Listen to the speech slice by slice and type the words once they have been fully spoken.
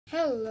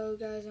Hello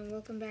guys, and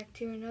welcome back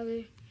to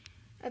another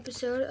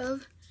episode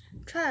of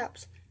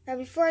Triops. Now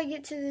before I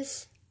get to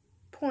this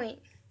point,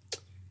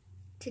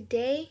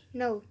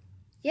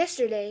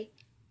 yesterday,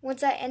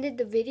 once I ended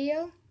the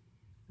video,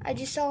 I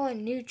just saw a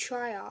new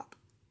Triop.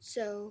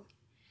 So,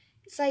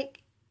 it's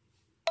like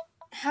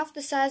half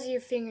the size of your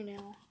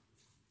fingernail.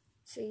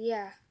 So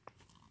yeah.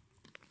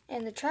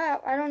 And the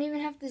Triop, I don't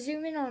even have to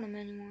zoom in on him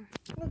anymore.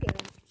 Look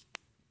at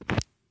him.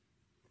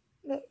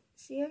 Look,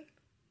 see him?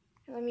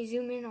 Let me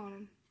zoom in on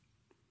him.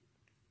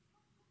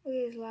 Look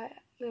at his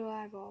little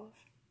eyeballs.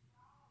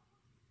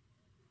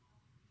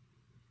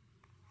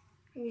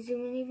 Let me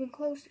zoom in even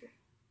closer.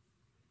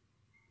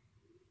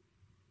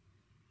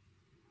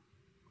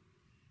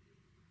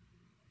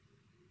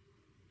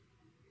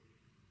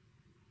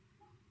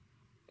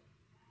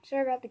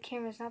 Sorry about the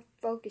camera, it's not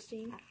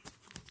focusing.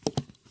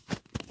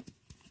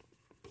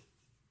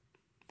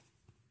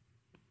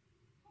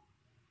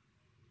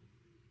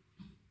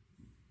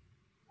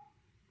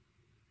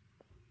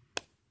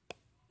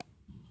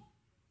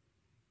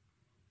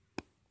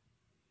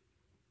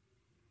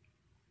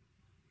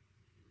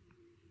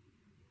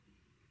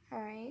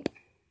 Alright,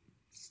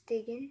 it's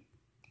digging.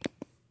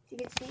 As you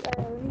can see, let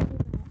me zoom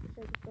out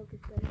so I can focus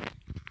better.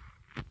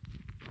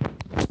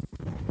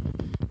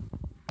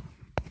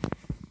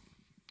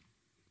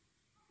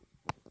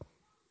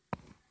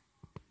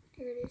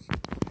 There it is.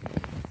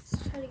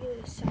 Let's try to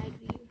get a side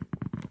view.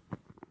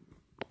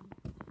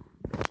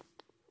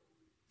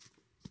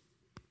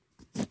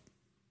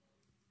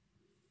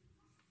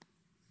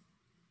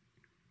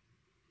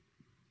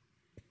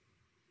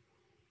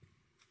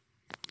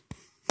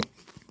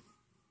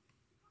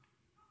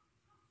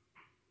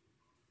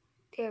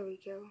 There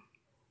we go.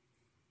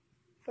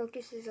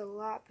 Focus is a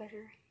lot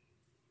better.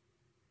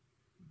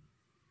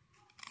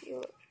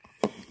 Feel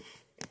it.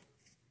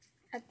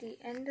 At the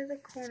end of the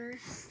corner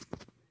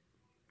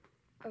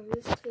of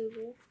this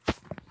table,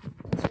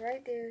 it's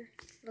right there.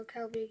 Look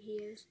how big he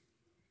is.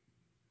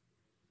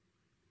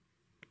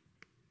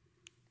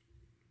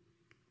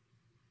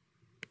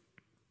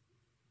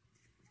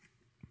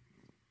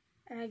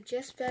 And I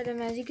just fed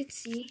him, as you can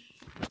see,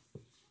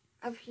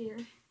 up here.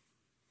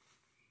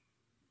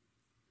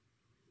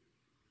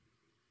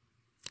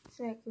 Is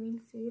that green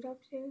food up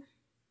there?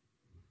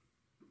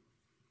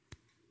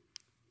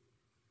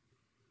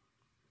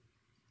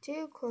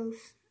 Too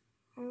close.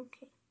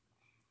 Okay.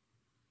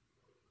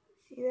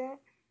 See that?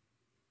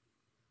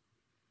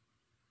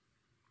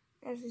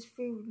 That's his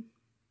food.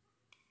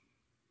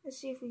 Let's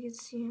see if we can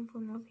see him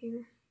from up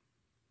here.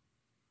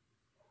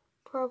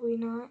 Probably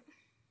not.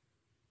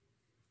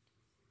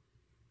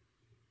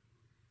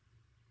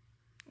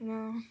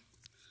 No.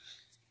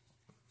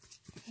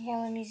 Yeah,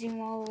 let me zoom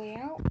all the way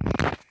out.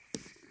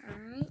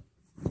 Alright.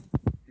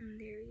 And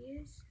there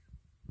he is.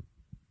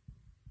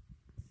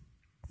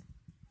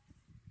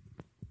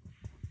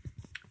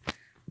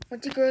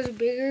 Once it grows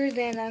bigger,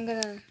 then I'm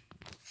gonna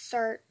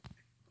start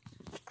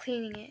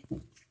cleaning it.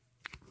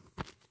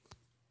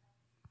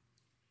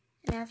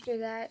 And after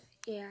that,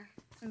 yeah,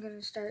 I'm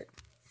gonna start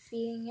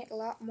feeding it a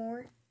lot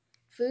more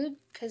food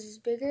because it's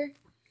bigger.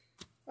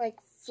 Like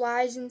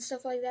flies and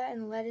stuff like that,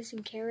 and lettuce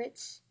and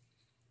carrots.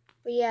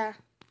 But yeah,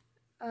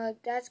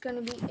 that's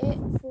gonna be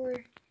it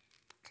for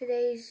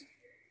today's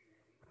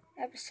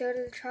episode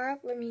of the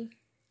Triop. Let me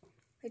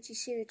let you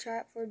see the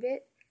Triop for a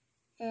bit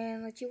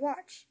and let you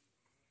watch.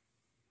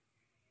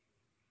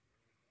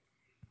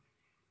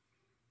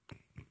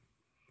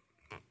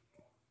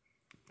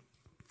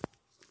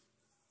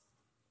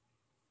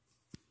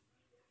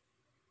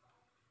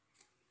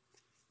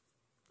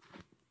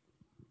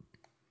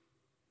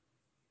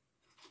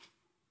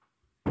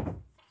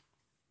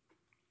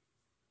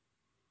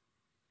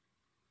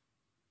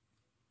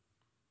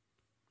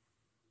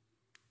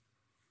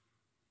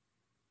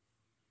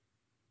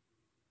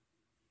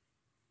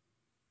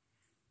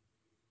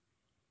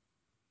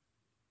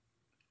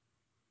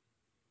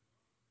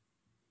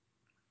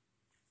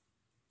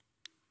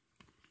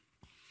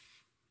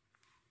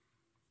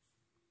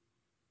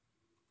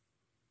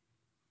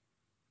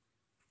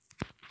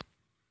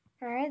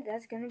 Alright,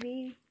 that's gonna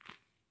be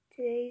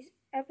today's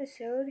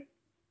episode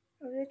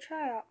of the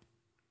Triop.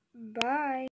 Bye!